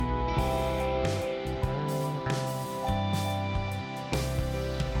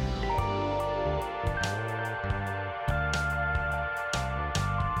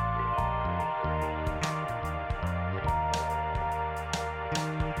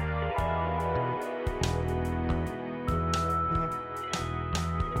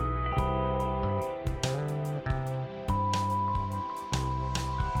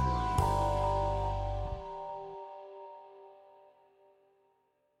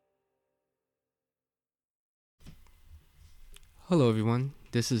Hello everyone,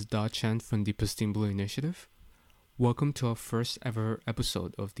 this is Chen from the Pristine Blue Initiative. Welcome to our first ever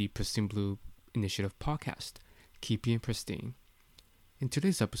episode of the Pristine Blue Initiative podcast, Keeping It Pristine. In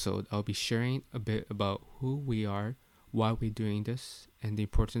today's episode, I'll be sharing a bit about who we are, why we're doing this, and the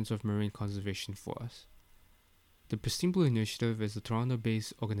importance of marine conservation for us. The Pristine Blue Initiative is a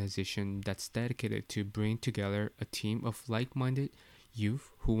Toronto-based organization that's dedicated to bringing together a team of like-minded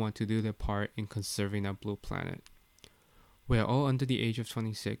youth who want to do their part in conserving our blue planet. We are all under the age of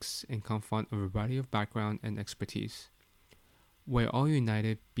 26 and come from a variety of background and expertise. We are all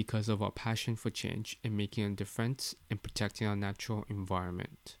united because of our passion for change and making a difference in protecting our natural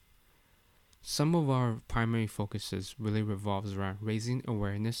environment. Some of our primary focuses really revolves around raising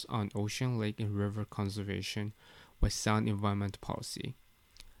awareness on ocean, lake, and river conservation with sound environmental policy.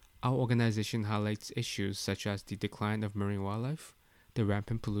 Our organization highlights issues such as the decline of marine wildlife, the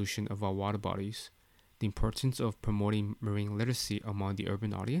rampant pollution of our water bodies, the importance of promoting marine literacy among the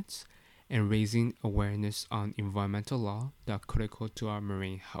urban audience, and raising awareness on environmental law that are critical to our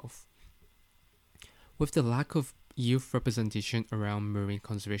marine health. With the lack of youth representation around marine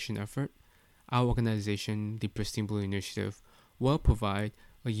conservation effort, our organization, the Pristine Blue Initiative, will provide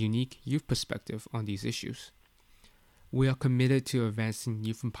a unique youth perspective on these issues. We are committed to advancing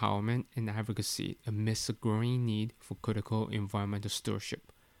youth empowerment and advocacy amidst a growing need for critical environmental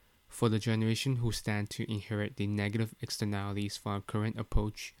stewardship for the generation who stand to inherit the negative externalities from our current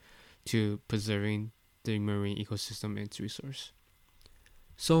approach to preserving the marine ecosystem and its resource.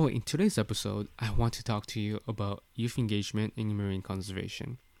 So in today's episode, I want to talk to you about youth engagement in marine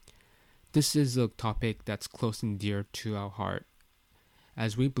conservation. This is a topic that's close and dear to our heart,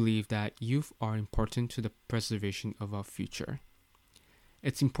 as we believe that youth are important to the preservation of our future.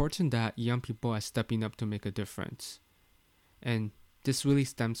 It's important that young people are stepping up to make a difference, and this really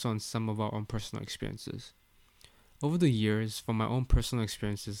stems from some of our own personal experiences. Over the years, from my own personal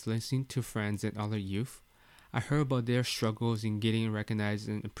experiences listening to friends and other youth, I heard about their struggles in getting recognized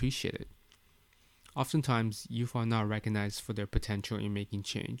and appreciated. Oftentimes, youth are not recognized for their potential in making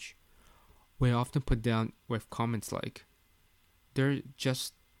change. We are often put down with comments like, "They're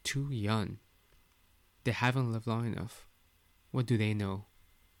just too young. They haven't lived long enough. What do they know?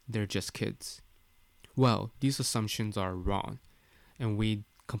 They're just kids." Well, these assumptions are wrong, and we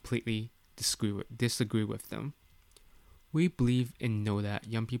completely disagree with them. We believe and know that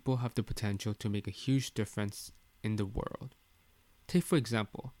young people have the potential to make a huge difference in the world. Take for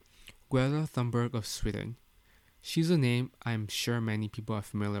example, Greta Thunberg of Sweden. She's a name I'm sure many people are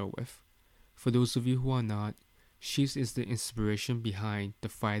familiar with. For those of you who are not, she is the inspiration behind the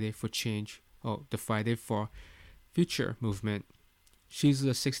Friday for Future movement. She's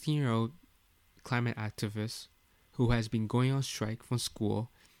a 16-year-old climate activist who has been going on strike from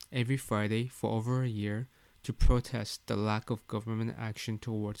school every Friday for over a year to protest the lack of government action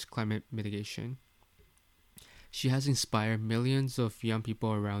towards climate mitigation. She has inspired millions of young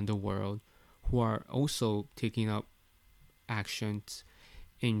people around the world who are also taking up actions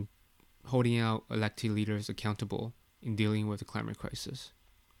in holding out elected leaders accountable in dealing with the climate crisis.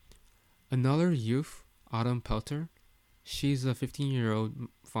 Another youth, Autumn Pelter, she's a 15-year-old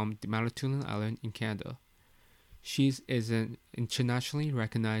from the Manitoulin Island in Canada. She is an internationally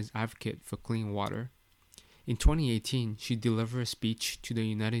recognized advocate for clean water. In 2018, she delivered a speech to the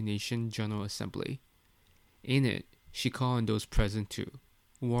United Nations General Assembly. In it, she called on those present to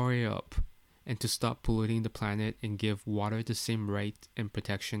warrior up and to stop polluting the planet and give water the same right and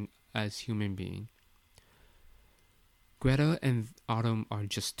protection as human beings. Greta and Autumn are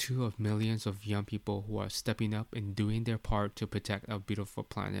just two of millions of young people who are stepping up and doing their part to protect our beautiful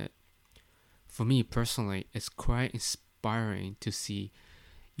planet. For me personally, it's quite inspiring to see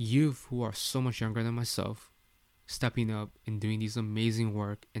youth who are so much younger than myself stepping up and doing this amazing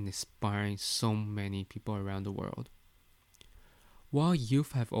work and inspiring so many people around the world. While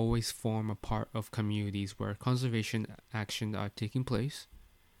youth have always formed a part of communities where conservation actions are taking place,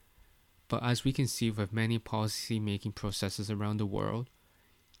 but as we can see with many policy-making processes around the world,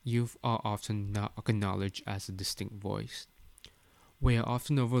 youth are often not acknowledged as a distinct voice. We are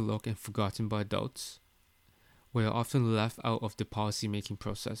often overlooked and forgotten by adults. We are often left out of the policy-making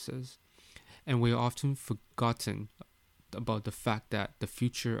processes. And we are often forgotten about the fact that the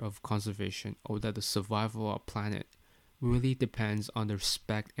future of conservation, or that the survival of our planet, really depends on the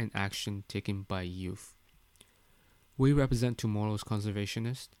respect and action taken by youth. We represent tomorrow's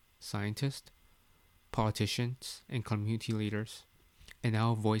conservationists, scientists, politicians, and community leaders, and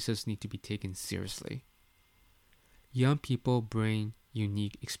our voices need to be taken seriously. Young people bring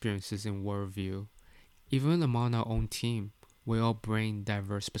unique experiences and worldview. Even among our own team, we all bring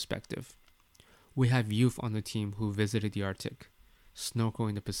diverse perspective. We have youth on the team who visited the Arctic, snorkel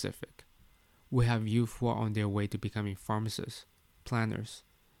in the Pacific. We have youth who are on their way to becoming pharmacists, planners,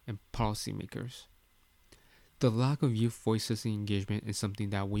 and policymakers. The lack of youth voices and engagement is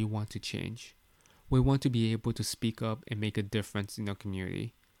something that we want to change. We want to be able to speak up and make a difference in our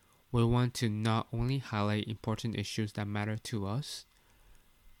community. We want to not only highlight important issues that matter to us,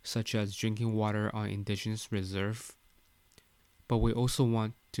 such as drinking water on indigenous reserve, but we also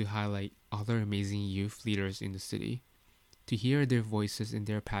want to highlight other amazing youth leaders in the city, to hear their voices and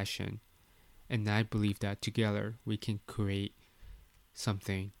their passion, and I believe that together we can create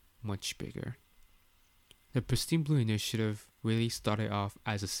something much bigger. The Pristine Blue Initiative really started off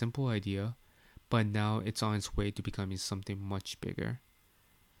as a simple idea, but now it's on its way to becoming something much bigger.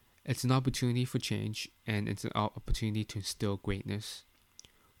 It's an opportunity for change, and it's an opportunity to instill greatness.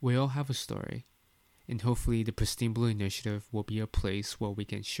 We all have a story, and hopefully the Pristine Blue Initiative will be a place where we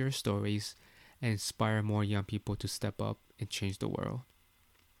can share stories and inspire more young people to step up and change the world.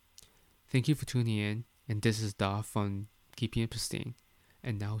 Thank you for tuning in, and this is Da from Keeping It Pristine,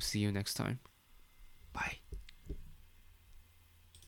 and now see you next time. Bye.